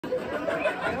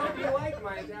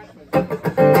my attachment.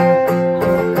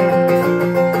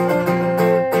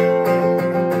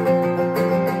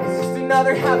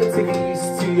 Another habit to get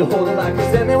used to. You hold a line,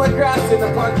 presenting with grass in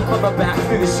the park on my back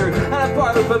through the shirt. And I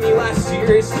borrowed from you last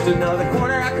year. It's just another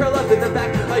corner. I curl up in the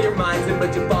back of your mind,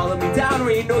 but you follow me down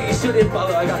where you know you shouldn't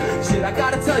follow. I got shit I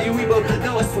gotta tell you. We both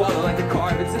know I swallow like the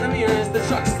carpets in the mirrors, the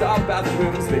truck stop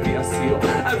bathrooms. Baby, I see you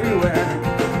everywhere.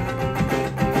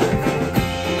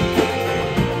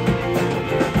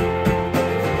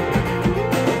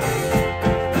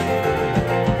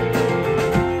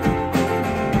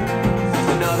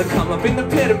 Come up in the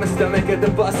pit of my stomach at the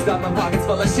bus stop. My pockets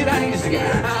full of shit I need to get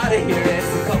out of here.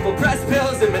 It's a couple breast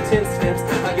pills and my tin snips.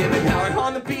 I get empowered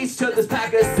on the beach to this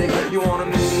pack of sick. You wanna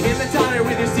meet me in the diner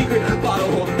with your secret bottle,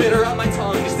 hold bitter on my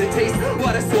tongue just to taste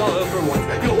what I swallow for once.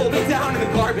 You'll hold me down in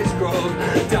the garbage grove,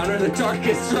 down where the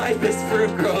darkest, ripest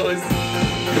fruit grows.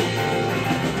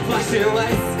 Flashing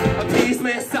lights,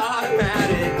 appeasement's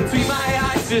automatic. Between my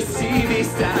eyes, just TV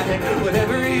static.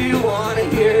 Whatever you wanna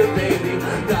hear, baby,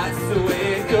 that's the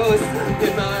way it goes.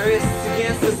 Hit my wrists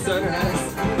against the sunrise.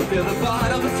 Feel the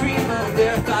bottle between my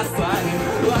bare thighs sliding.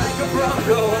 Like a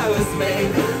Bronco, I was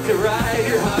made to ride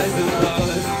your highs and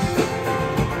lows.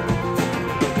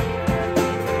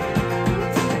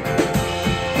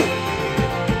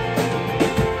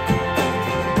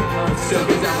 I'm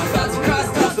choking down my thoughts across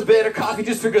tops of bitter coffee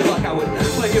just for good luck. I would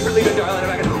play you for leaving, darling. If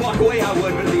I could walk away, I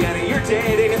would. But at the end of your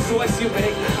day, it ain't a choice you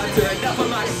make. After enough of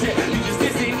my shit, you just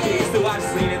disengage. So I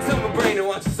just lean into my brain and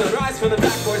watch the sunrise from the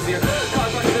back towards here.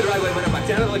 Cars running the right way when I'm back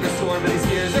down to the liquor store. But these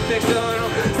gears are fixed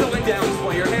on. Slowing down just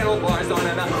while your handlebars on.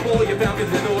 And I hold you bound cause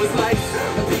then it was like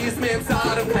appeasement's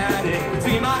automatic.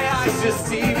 Between my eyes, just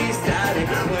TV static.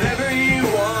 Whatever you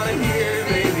wanna hear,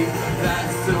 baby,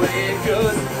 that's the way it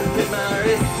goes. Hit my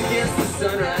wrist against the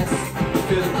sunrise.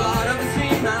 Feel the bottom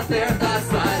between my bare thighs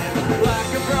sliding.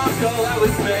 Like a Bronco, I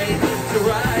was made to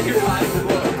ride your highs and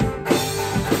lows.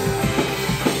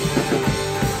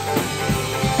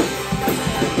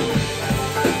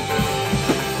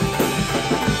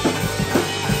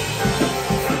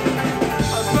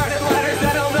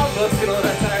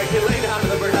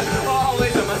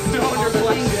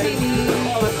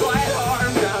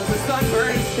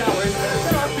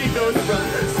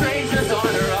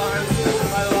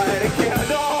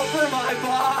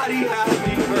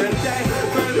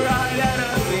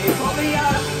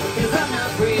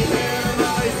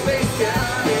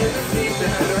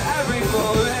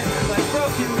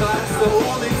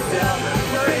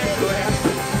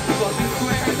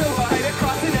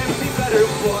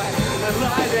 Boy, I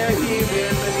lie there,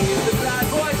 even beneath the bad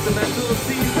boys, the mental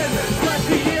sea.